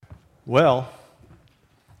Well,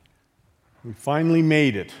 we finally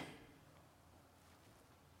made it.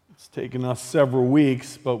 It's taken us several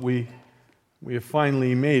weeks, but we have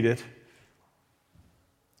finally made it.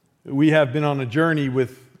 We have been on a journey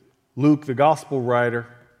with Luke, the gospel writer,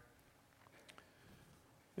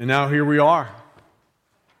 and now here we are.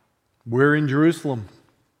 We're in Jerusalem.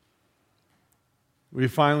 We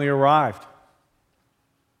finally arrived.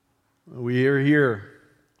 We are here.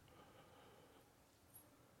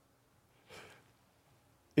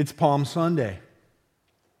 It's Palm Sunday.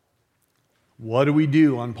 What do we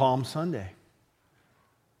do on Palm Sunday?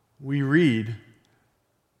 We read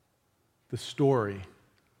the story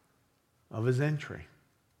of his entry.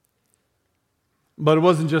 But it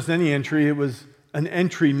wasn't just any entry, it was an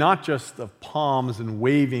entry not just of palms and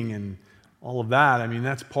waving and all of that. I mean,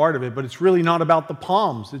 that's part of it, but it's really not about the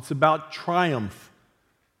palms. It's about triumph,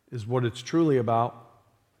 is what it's truly about.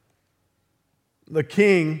 The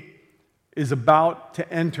king is about to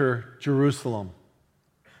enter Jerusalem.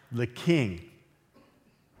 The king.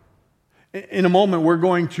 In a moment, we're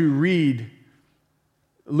going to read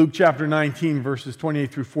Luke chapter 19, verses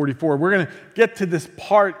 28 through 44. We're going to get to this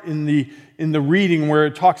part in the reading where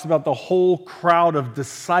it talks about the whole crowd of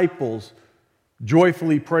disciples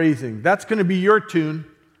joyfully praising. That's going to be your tune.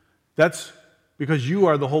 That's because you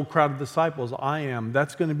are the whole crowd of disciples. I am.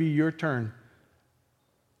 That's going to be your turn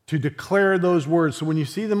to declare those words. So when you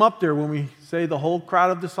see them up there, when we say the whole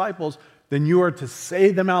crowd of disciples, then you are to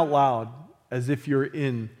say them out loud as if you're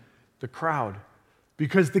in the crowd.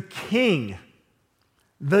 Because the king,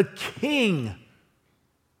 the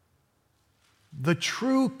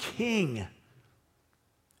true king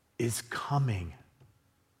is coming.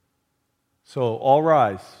 So all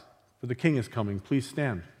rise, for the king is coming. Please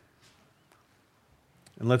stand.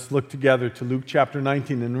 And let's look together to Luke chapter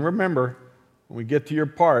 19. And remember, when we get to your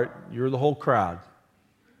part, you're the whole crowd.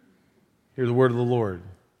 Hear the word of the Lord.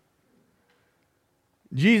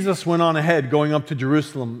 Jesus went on ahead, going up to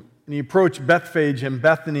Jerusalem, and he approached Bethphage and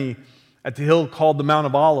Bethany at the hill called the Mount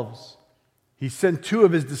of Olives. He sent two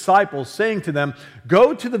of his disciples, saying to them,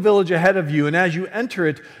 "Go to the village ahead of you, and as you enter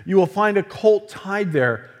it, you will find a colt tied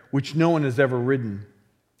there, which no one has ever ridden.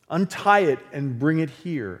 Untie it and bring it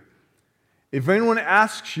here. If anyone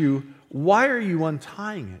asks you, 'Why are you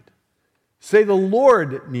untying it?' say, 'The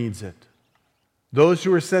Lord needs it.'" Those who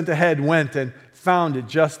were sent ahead went and found it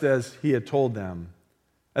just as he had told them.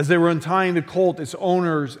 As they were untying the colt, its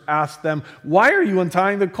owners asked them, "Why are you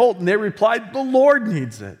untying the colt?" And they replied, "The Lord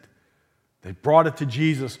needs it." They brought it to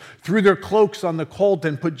Jesus, threw their cloaks on the colt,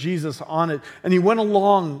 and put Jesus on it. And as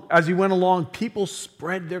he went along, people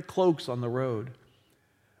spread their cloaks on the road.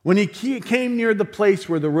 When he came near the place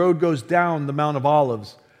where the road goes down the Mount of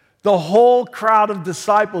Olives, the whole crowd of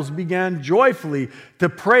disciples began joyfully to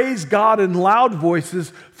praise God in loud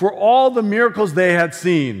voices for all the miracles they had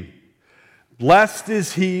seen. "Blessed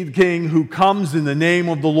is he, the King, who comes in the name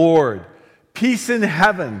of the Lord. Peace in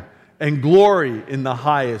heaven and glory in the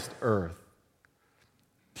highest earth."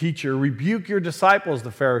 "Teacher, rebuke your disciples,"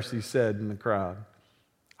 the Pharisees said in the crowd.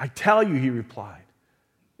 "I tell you," he replied,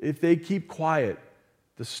 "if they keep quiet,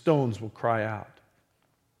 the stones will cry out."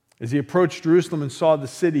 As he approached Jerusalem and saw the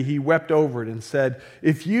city, he wept over it and said,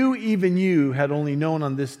 "If you, even you, had only known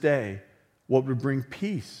on this day what would bring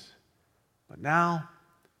peace, but now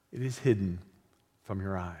it is hidden from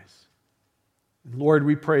your eyes." And Lord,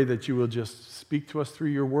 we pray that you will just speak to us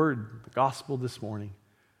through your word, the gospel this morning.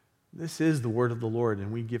 This is the word of the Lord,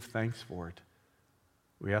 and we give thanks for it.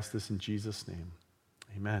 We ask this in Jesus' name.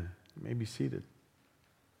 Amen. You may be seated.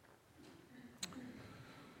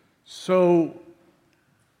 So,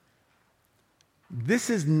 this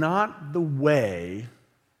is not the way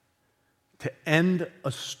to end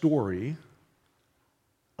a story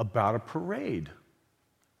about a parade.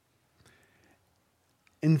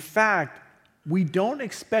 In fact, we don't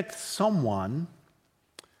expect someone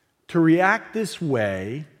to react this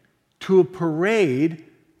way to a parade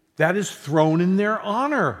that is thrown in their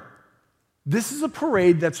honor. This is a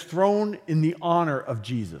parade that's thrown in the honor of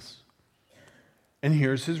Jesus. And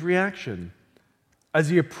here's his reaction. As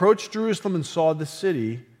he approached Jerusalem and saw the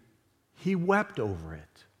city, he wept over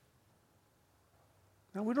it.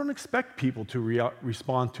 Now, we don't expect people to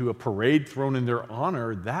respond to a parade thrown in their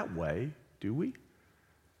honor that way, do we?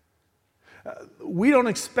 We don't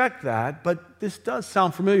expect that, but this does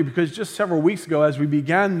sound familiar because just several weeks ago, as we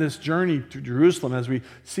began this journey to Jerusalem, as we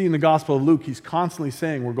see in the Gospel of Luke, he's constantly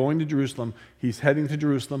saying, we're going to Jerusalem, he's heading to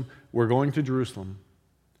Jerusalem, we're going to Jerusalem.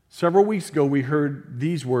 Several weeks ago, we heard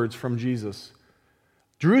these words from Jesus.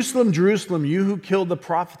 "Jerusalem, Jerusalem, you who killed the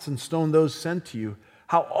prophets and stoned those sent to you,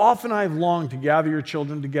 How often I have longed to gather your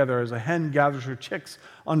children together as a hen gathers her chicks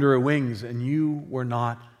under her wings, and you were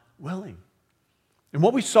not willing. And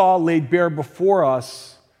what we saw laid bare before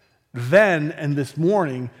us then and this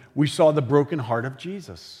morning, we saw the broken heart of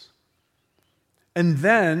Jesus. And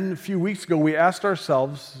then, a few weeks ago, we asked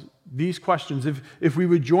ourselves these questions. If we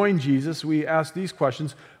would join Jesus, we asked these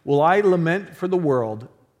questions. Will I lament for the world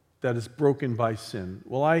that is broken by sin?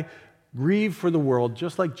 Will I grieve for the world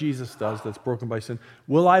just like Jesus does that's broken by sin?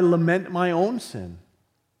 Will I lament my own sin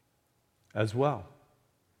as well?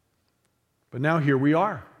 But now here we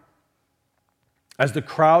are. As the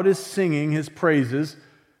crowd is singing his praises,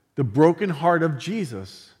 the broken heart of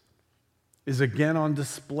Jesus is again on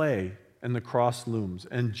display, and the cross looms,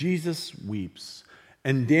 and Jesus weeps.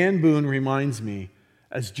 And Dan Boone reminds me,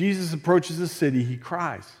 as Jesus approaches the city, he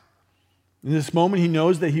cries. In this moment, he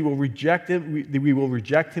knows that we will reject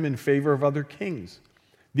him in favor of other kings.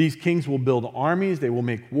 These kings will build armies, they will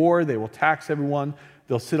make war, they will tax everyone,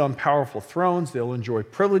 they'll sit on powerful thrones, they'll enjoy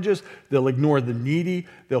privileges, they'll ignore the needy,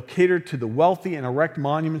 they'll cater to the wealthy and erect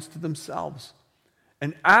monuments to themselves.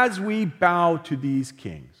 And as we bow to these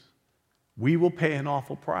kings, we will pay an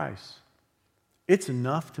awful price. It's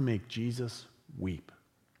enough to make Jesus weep.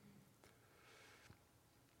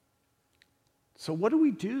 So what do we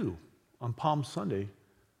do on Palm Sunday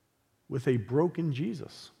with a broken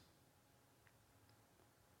Jesus?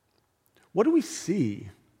 What do we see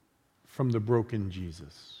from the broken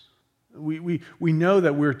Jesus? We know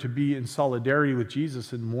that we're to be in solidarity with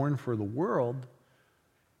Jesus and mourn for the world,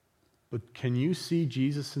 but can you see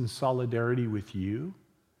Jesus in solidarity with you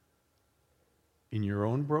in your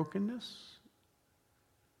own brokenness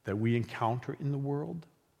that we encounter in the world?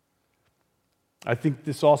 I think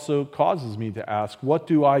this also causes me to ask, what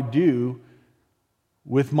do I do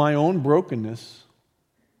with my own brokenness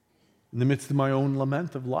in the midst of my own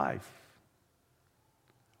lament of life?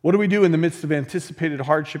 What do we do in the midst of anticipated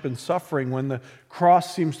hardship and suffering when the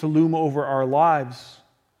cross seems to loom over our lives?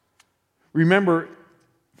 Remember,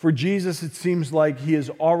 for Jesus, it seems like he is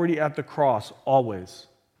already at the cross, always.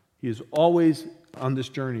 He is always on this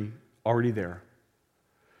journey, already there.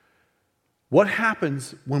 What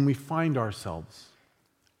happens when we find ourselves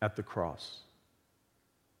at the cross?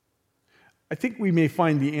 I think we may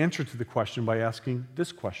find the answer to the question by asking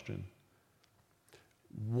this question.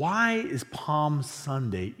 Why is Palm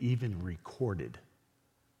Sunday even recorded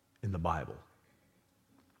in the Bible?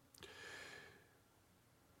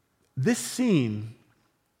 This scene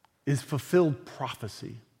is fulfilled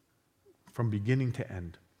prophecy from beginning to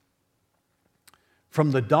end.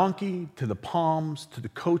 From the donkey to the palms to the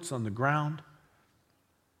coats on the ground,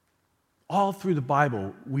 all through the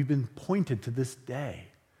Bible, we've been pointed to this day.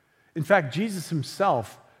 In fact, Jesus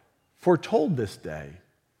himself foretold this day.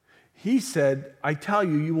 He said, I tell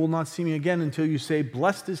you, you will not see me again until you say,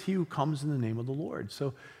 blessed is he who comes in the name of the Lord.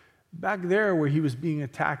 So back there where he was being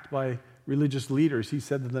attacked by religious leaders, he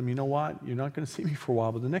said to them, you know what? You're not going to see me for a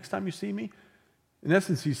while, but the next time you see me, in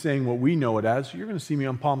essence, he's saying what we know it as, you're going to see me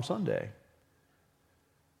on Palm Sunday.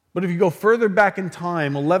 But if you go further back in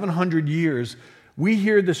time, 1,100 years, we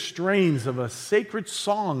hear the strains of a sacred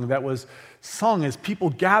song that was sung as people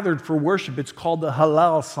gathered for worship. It's called the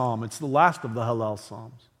Hallel Psalm. It's the last of the Hallel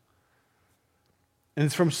Psalms. And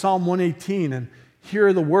it's from Psalm 118, and here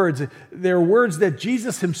are the words. They're words that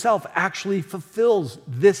Jesus himself actually fulfills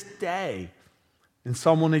this day. In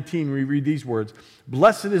Psalm 118, we read these words,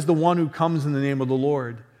 blessed is the one who comes in the name of the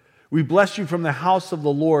Lord. We bless you from the house of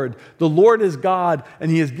the Lord. The Lord is God, and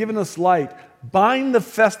he has given us light. Bind the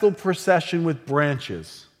festal procession with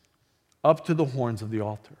branches up to the horns of the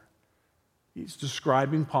altar. He's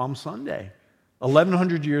describing Palm Sunday,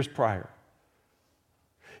 1,100 years prior.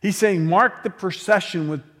 He's saying, mark the procession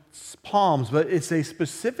with palms, but it's a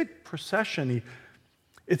specific procession.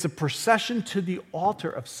 It's a procession to the altar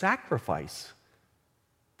of sacrifice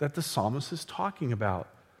that the psalmist is talking about.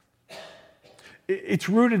 It's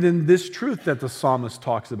rooted in this truth that the psalmist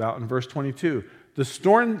talks about in verse 22. The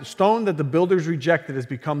stone that the builders rejected has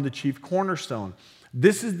become the chief cornerstone.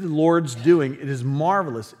 This is the Lord's doing. It is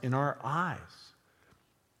marvelous in our eyes.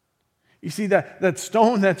 You see, that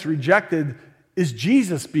stone that's rejected is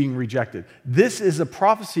Jesus being rejected. This is a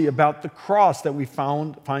prophecy about the cross that we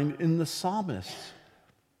find in the psalmists.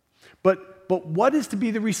 But what is to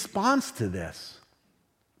be the response to this?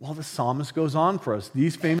 Well, the psalmist goes on for us,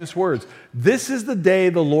 these famous words. This is the day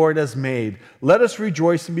the Lord has made. Let us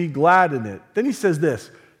rejoice and be glad in it. Then he says this,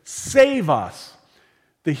 save us.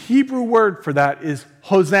 The Hebrew word for that is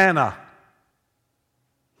Hosanna.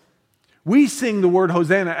 We sing the word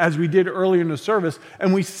Hosanna as we did earlier in the service,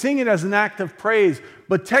 and we sing it as an act of praise.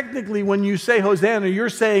 But technically, when you say Hosanna, you're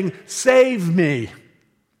saying, save me.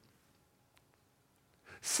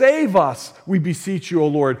 Save us, we beseech you, O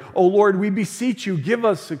Lord. O Lord, we beseech you, give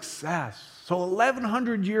us success. So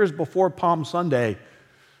 1,100 years before Palm Sunday,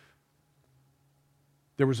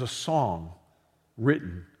 there was a song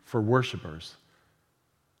written for worshipers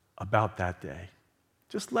about that day.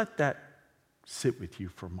 Just let that sit with you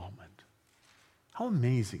for a moment. How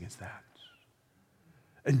amazing is that?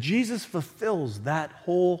 And Jesus fulfills that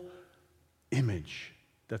whole image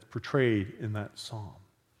that's portrayed in that psalm.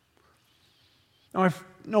 Now, I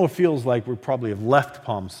know it feels like we probably have left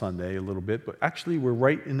Palm Sunday a little bit, but actually we're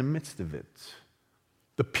right in the midst of it.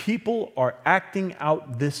 The people are acting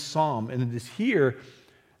out this psalm, and it is here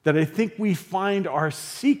that I think we find our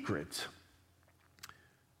secret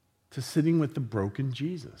to sitting with the broken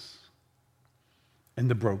Jesus, and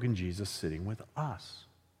the broken Jesus sitting with us.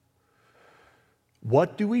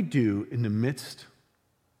 What do we do in the midst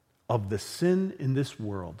of the sin in this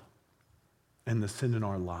world and the sin in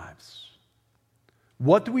our lives?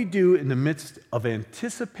 What do we do in the midst of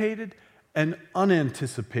anticipated and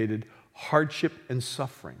unanticipated hardship and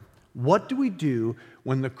suffering? What do we do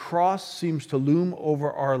when the cross seems to loom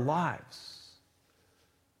over our lives?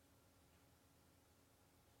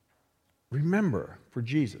 Remember, for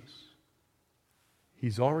Jesus,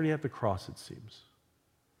 he's already at the cross, it seems.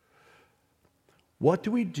 What do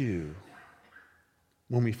we do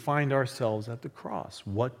when we find ourselves at the cross?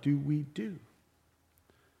 What do we do?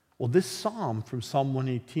 Well, this psalm from Psalm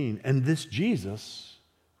 118 and this Jesus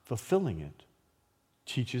fulfilling it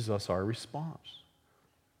teaches us our response.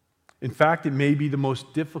 In fact, it may be the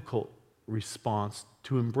most difficult response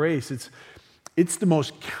to embrace. It's the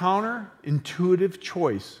most counterintuitive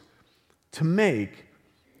choice to make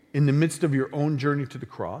in the midst of your own journey to the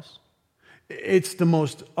cross. It's the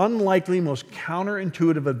most unlikely, most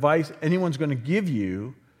counterintuitive advice anyone's going to give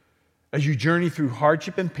you as you journey through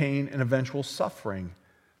hardship and pain and eventual suffering.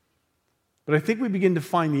 But I think we begin to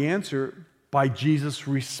find the answer by Jesus'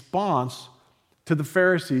 response to the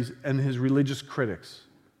Pharisees and his religious critics.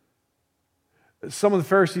 Some of the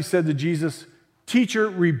Pharisees said to Jesus, "Teacher,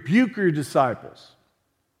 rebuke your disciples."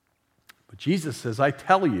 But Jesus says, "I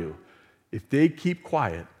tell you, if they keep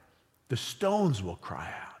quiet, the stones will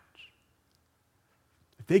cry out."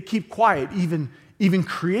 If they keep quiet, even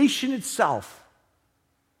creation itself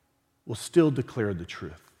will still declare the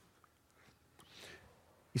truth.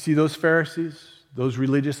 You see, those Pharisees, those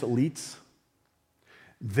religious elites,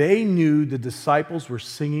 they knew the disciples were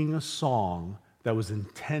singing a song that was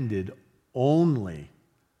intended only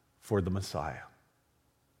for the Messiah.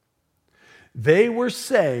 They were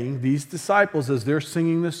saying, these disciples, as they're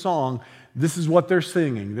singing this song, this is what they're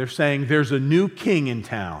singing. They're saying, there's a new king in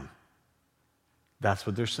town. That's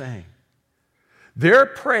what they're saying. Their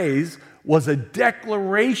praise was a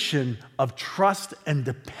declaration of trust and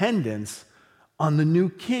dependence on the new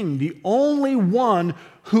king, the only one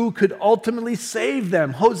who could ultimately save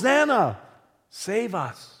them. Hosanna, save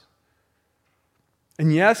us.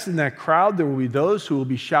 And yes, in that crowd, there will be those who will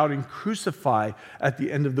be shouting, "Crucify," at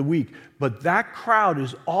the end of the week. But that crowd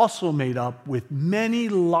is also made up with many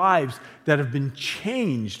lives that have been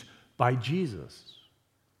changed by Jesus.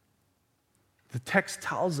 The text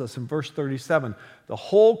tells us in verse 37, the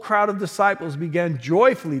whole crowd of disciples began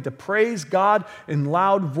joyfully to praise God in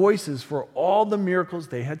loud voices for all the miracles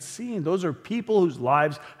they had seen. Those are people whose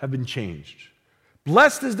lives have been changed.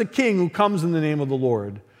 Blessed is the King who comes in the name of the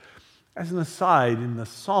Lord. As an aside, in the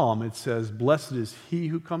psalm it says, "Blessed is he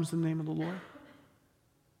who comes in the name of the Lord."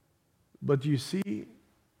 But do you see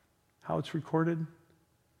how it's recorded?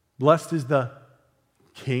 Blessed is the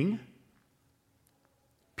King.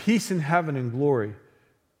 Peace in heaven and glory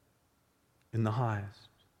in the highest.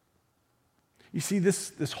 You see,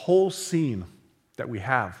 this whole scene that we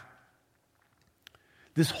have,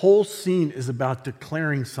 this whole scene is about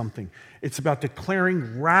declaring something. It's about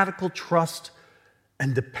declaring radical trust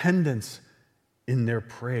and dependence in their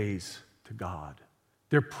praise to God.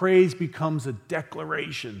 Their praise becomes a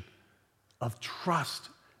declaration of trust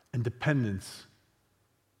and dependence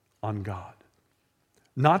on God.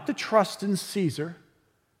 Not the trust in Caesar,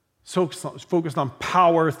 so focused on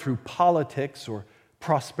power through politics or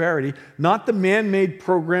prosperity, not the man-made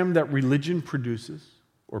program that religion produces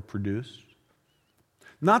or produced,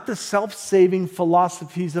 not the self-saving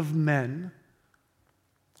philosophies of men,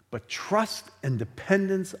 but trust and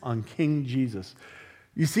dependence on King Jesus.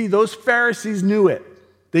 You see, those Pharisees knew it.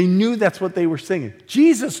 They knew that's what they were singing.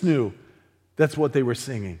 Jesus knew that's what they were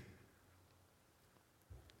singing.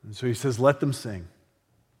 And so he says, let them sing.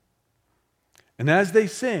 And as they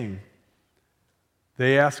sing,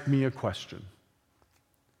 they ask me a question.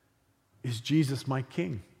 Is Jesus my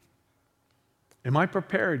King? Am I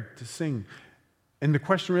prepared to sing? And the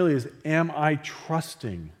question really is, am I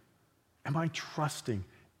trusting? Am I trusting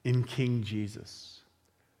in King Jesus?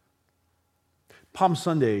 Palm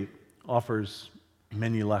Sunday offers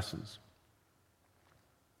many lessons.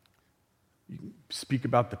 You can speak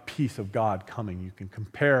about the peace of God coming. You can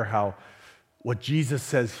compare how what Jesus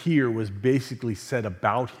says here was basically said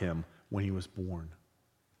about him when he was born.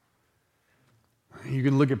 You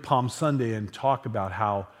can look at Palm Sunday and talk about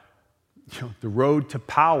how the road to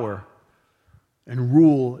power and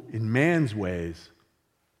rule in man's ways,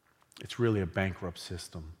 it's really a bankrupt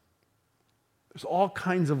system. There's all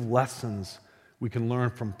kinds of lessons we can learn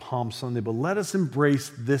from Palm Sunday, but let us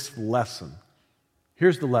embrace this lesson.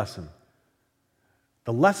 Here's the lesson.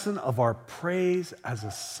 The lesson of our praise as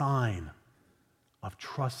a sign of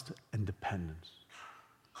trust and dependence.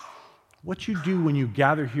 What you do when you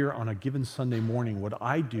gather here on a given Sunday morning, what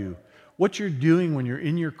I do, what you're doing when you're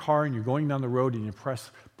in your car and you're going down the road and you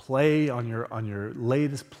press play on your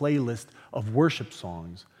latest playlist of worship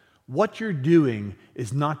songs, what you're doing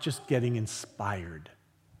is not just getting inspired.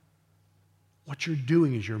 What you're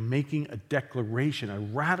doing is you're making a declaration, a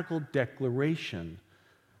radical declaration,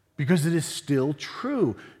 because it is still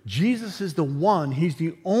true. Jesus is the one, he's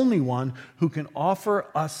the only one who can offer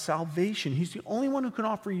us salvation. He's the only one who can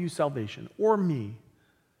offer you salvation, or me.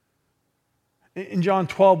 In John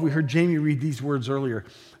 12, we heard Jamie read these words earlier.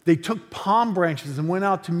 They took palm branches and went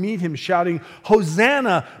out to meet him, shouting,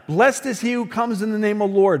 "Hosanna! Blessed is he who comes in the name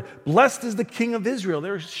of the Lord. Blessed is the King of Israel."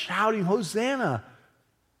 They're shouting, "Hosanna!"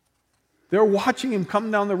 They're watching him come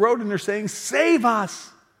down the road and they're saying, "Save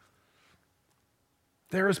us!"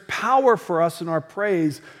 There is power for us in our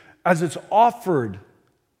praise as it's offered,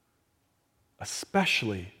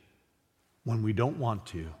 especially when we don't want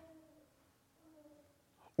to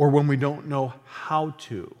or when we don't know how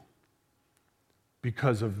to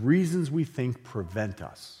because of reasons we think prevent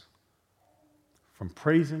us from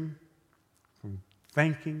praising, from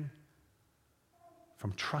thanking,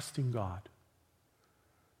 from trusting God.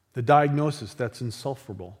 The diagnosis that's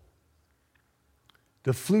insufferable.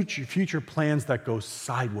 The future plans that go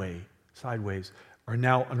sideways are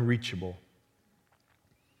now unreachable.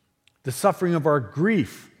 The suffering of our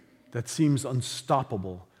grief that seems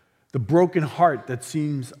unstoppable. The broken heart that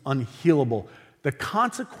seems unhealable. The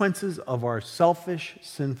consequences of our selfish,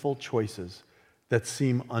 sinful choices that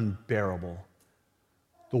seem unbearable.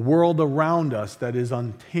 The world around us that is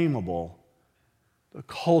untamable. The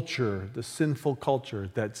culture, the sinful culture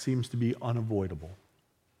that seems to be unavoidable.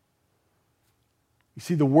 You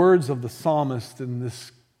see, the words of the psalmist and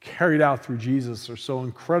this carried out through Jesus are so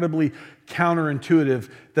incredibly counterintuitive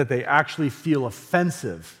that they actually feel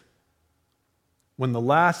offensive when the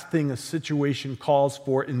last thing a situation calls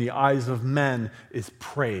for in the eyes of men is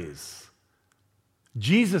praise.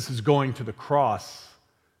 Jesus is going to the cross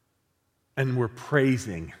and we're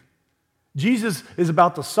praising. Jesus is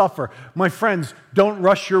about to suffer. My friends, don't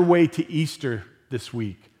rush your way to Easter this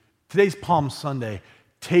week. Today's Palm Sunday.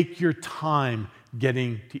 Take your time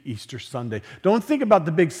getting to Easter Sunday. Don't think about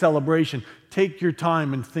the big celebration. Take your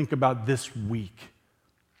time and think about this week.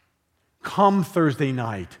 Come Thursday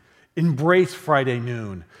night. Embrace Friday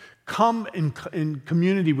noon. Come in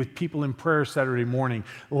community with people in prayer Saturday morning.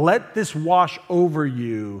 Let this wash over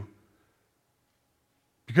you.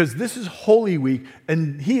 Because this is Holy Week,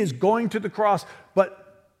 and he is going to the cross,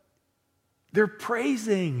 but they're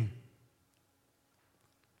praising.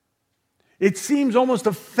 It seems almost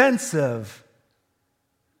offensive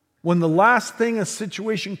when the last thing a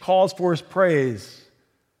situation calls for is praise.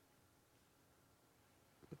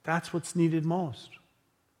 But that's what's needed most.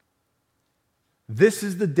 This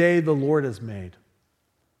is the day the Lord has made.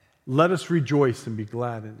 Let us rejoice and be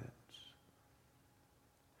glad in it.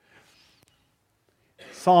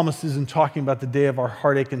 Psalmist isn't talking about the day of our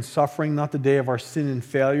heartache and suffering, not the day of our sin and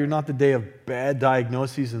failure, not the day of bad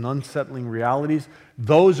diagnoses and unsettling realities.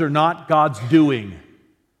 Those are not God's doing.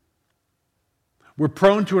 We're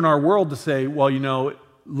prone to in our world to say, well,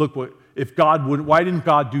 look, if God would, why didn't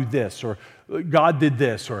God do this? Or God did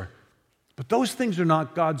this, but those things are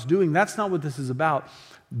not God's doing. That's not what this is about.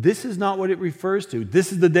 This is not what it refers to.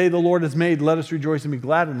 This is the day the Lord has made. Let us rejoice and be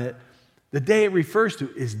glad in it. The day it refers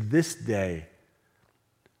to is this day.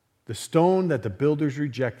 The stone that the builders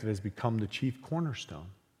rejected has become the chief cornerstone.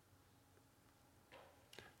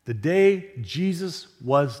 The day Jesus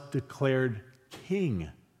was declared king,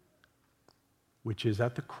 which is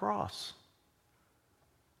at the cross.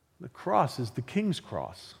 The cross is the king's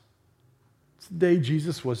cross. It's the day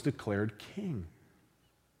Jesus was declared king.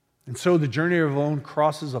 And so the journey of our own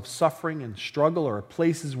crosses of suffering and struggle are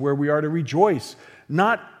places where we are to rejoice,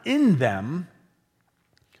 not in them,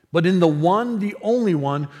 but in the one, the only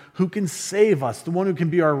one who can save us, the one who can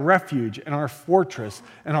be our refuge and our fortress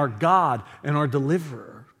and our God and our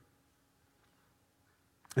deliverer.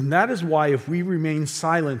 And that is why if we remain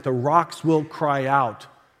silent, the rocks will cry out.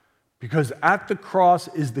 Because at the cross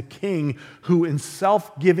is the King who in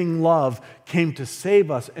self-giving love came to save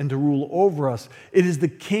us and to rule over us. It is the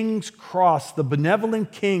King's cross, the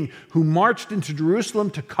benevolent King who marched into Jerusalem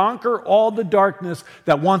to conquer all the darkness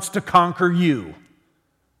that wants to conquer you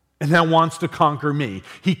and that wants to conquer me.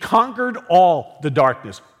 He conquered all the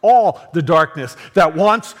darkness that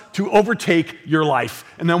wants to overtake your life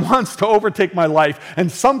and that wants to overtake my life.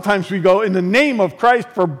 And sometimes we go, in the name of Christ,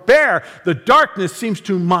 forbear. The darkness seems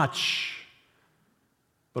too much.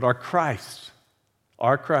 But our Christ,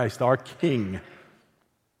 our King,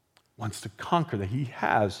 wants to conquer that. He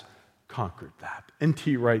has conquered that.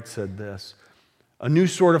 N.T. Wright said this: a new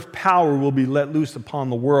sort of power will be let loose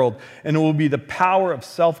upon the world, and it will be the power of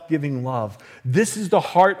self-giving love. This is the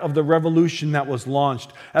heart of the revolution that was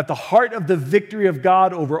launched. At the heart of the victory of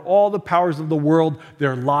God over all the powers of the world,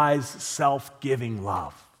 there lies self-giving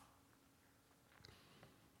love.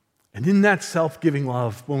 And in that self-giving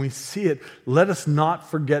love, when we see it, let us not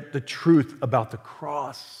forget the truth about the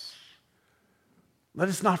cross. Let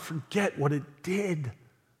us not forget what it did.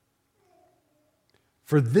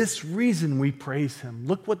 For this reason we praise him.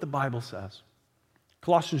 Look what the Bible says.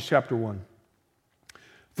 Colossians chapter 1.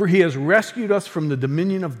 For he has rescued us from the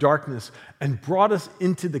dominion of darkness and brought us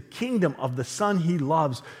into the kingdom of the Son he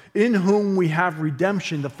loves, in whom we have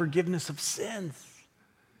redemption, the forgiveness of sins.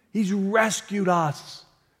 He's rescued us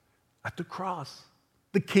at the cross,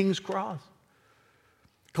 the King's cross.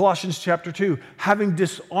 Colossians chapter 2, having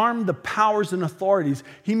disarmed the powers and authorities,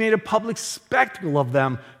 he made a public spectacle of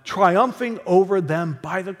them, triumphing over them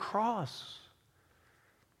by the cross.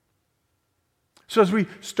 So as we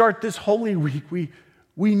start this Holy Week,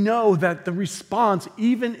 we know that the response,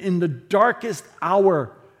 even in the darkest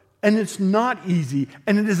hour, and it's not easy,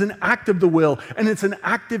 and it is an act of the will, and it's an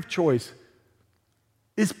active choice,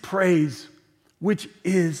 is praise, which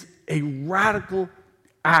is a radical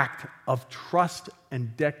act of trust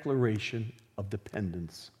and declaration of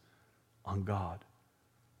dependence on God.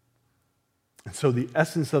 And so the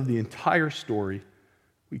essence of the entire story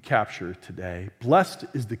we capture today. Blessed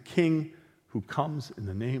is the King who comes in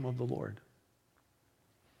the name of the Lord.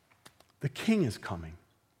 The King is coming.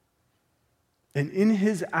 And in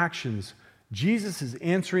his actions, Jesus is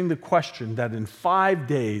answering the question that in 5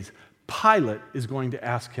 days, Pilate is going to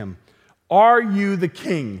ask him, "Are you the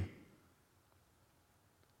King?"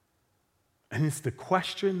 And it's the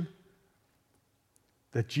question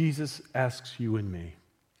that Jesus asks you and me.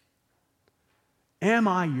 Am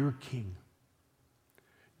I your King?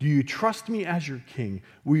 Do you trust me as your King?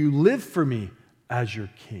 Will you live for me as your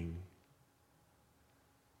King?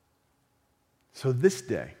 So this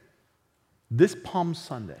day, this Palm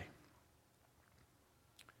Sunday,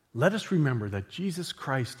 let us remember that Jesus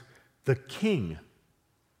Christ, the King,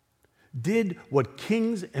 did what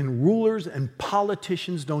kings and rulers and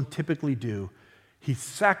politicians don't typically do. He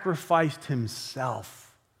sacrificed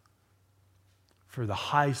himself for the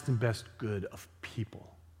highest and best good of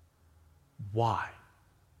people. Why?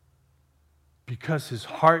 Because his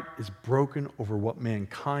heart is broken over what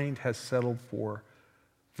mankind has settled for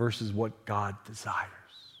versus what God desires,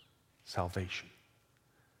 salvation.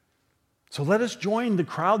 So let us join the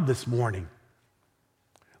crowd this morning.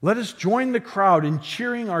 Let us join the crowd in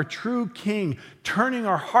cheering our true King, turning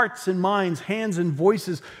our hearts and minds, hands and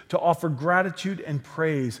voices to offer gratitude and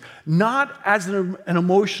praise, not as an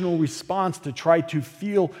emotional response to try to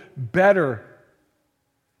feel better,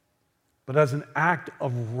 but as an act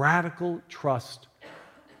of radical trust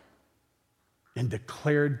and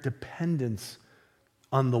declared dependence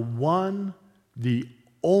on the one, the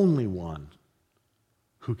only one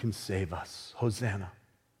who can save us. Hosanna.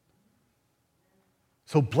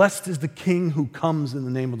 So blessed is the King who comes in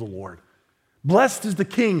the name of the Lord. Blessed is the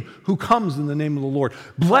King who comes in the name of the Lord.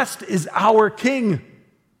 Blessed is our King.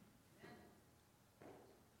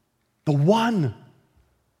 The one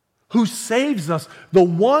who saves us, the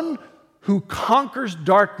one who conquers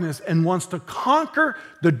darkness and wants to conquer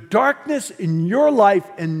the darkness in your life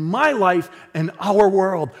and my life and our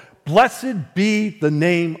world. Blessed be the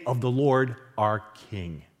name of the Lord our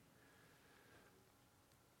King.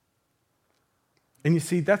 And you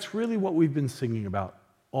see, that's really what we've been singing about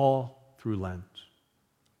all through Lent.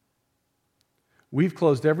 We've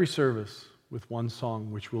closed every service with one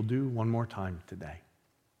song, which we'll do one more time today.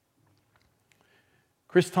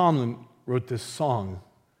 Chris Tomlin wrote this song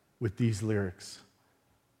with these lyrics,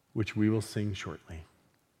 which we will sing shortly.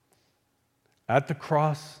 At the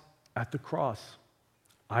cross,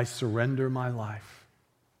 I surrender my life.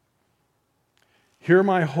 Here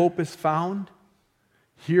my hope is found,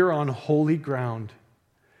 here on holy ground.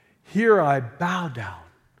 Here I bow down.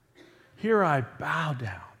 Here I bow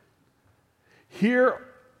down. Here,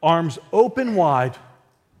 arms open wide.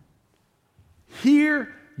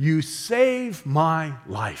 Here you save my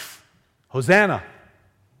life. Hosanna.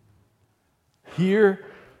 Here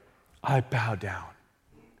I bow down.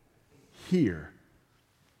 Here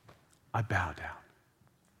I bow down.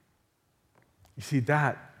 You see,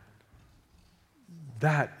 that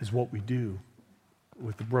is what we do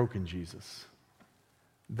with the broken Jesus.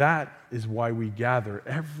 That is why we gather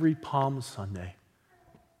every Palm Sunday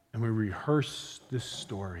and we rehearse this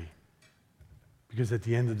story. Because at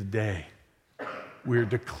the end of the day, we're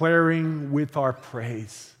declaring with our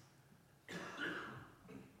praise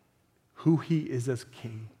who he is as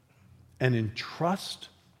king. And in trust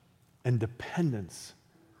and dependence,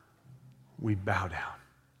 we bow down.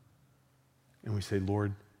 And we say,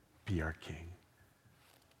 Lord, be our king.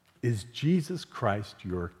 Is Jesus Christ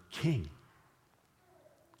your king?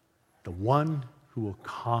 The one who will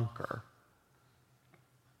conquer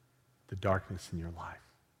the darkness in your life,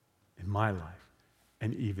 in my life,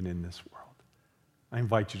 and even in this world. I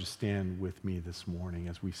invite you to stand with me this morning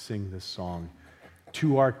as we sing this song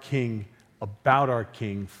to our King, about our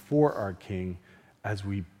King, for our King, as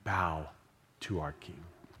we bow to our King.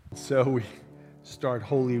 So we start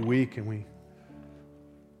Holy Week and we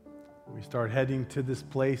start heading to this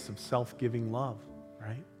place of self-giving love,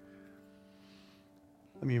 right?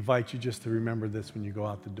 Let me invite you just to remember this when you go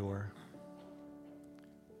out the door.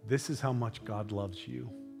 This is how much God loves you.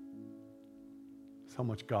 It's how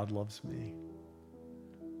much God loves me.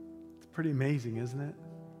 It's pretty amazing, isn't it?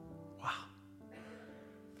 Wow.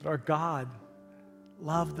 That our God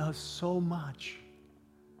loved us so much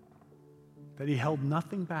that he held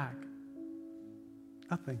nothing back.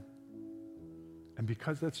 Nothing. And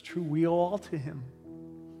because that's true, we owe all to him.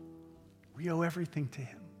 We owe everything to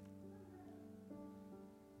him.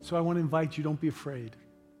 So I want to invite you, don't be afraid.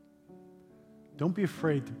 Don't be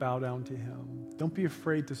afraid to bow down to him. Don't be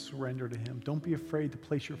afraid to surrender to him. Don't be afraid to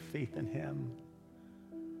place your faith in him.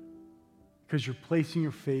 Because you're placing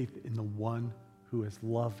your faith in the one who has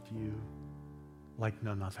loved you like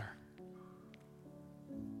none other.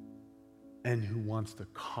 And who wants to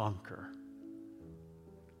conquer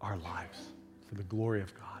our lives for the glory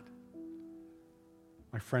of God.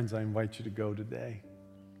 My friends, I invite you to go today.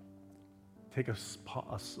 Take a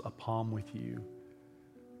palm with you.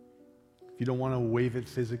 If you don't want to wave it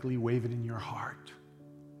physically, wave it in your heart.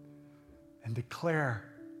 And declare,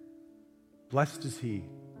 blessed is he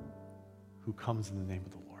who comes in the name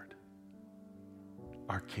of the Lord,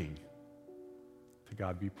 our King. To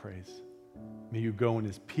God be praise. May you go in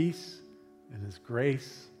his peace and his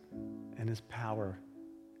grace and his power,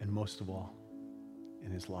 and most of all,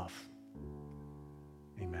 in his love.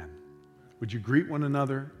 Amen. Would you greet one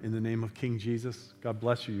another in the name of King Jesus? God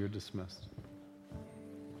bless you. You're dismissed.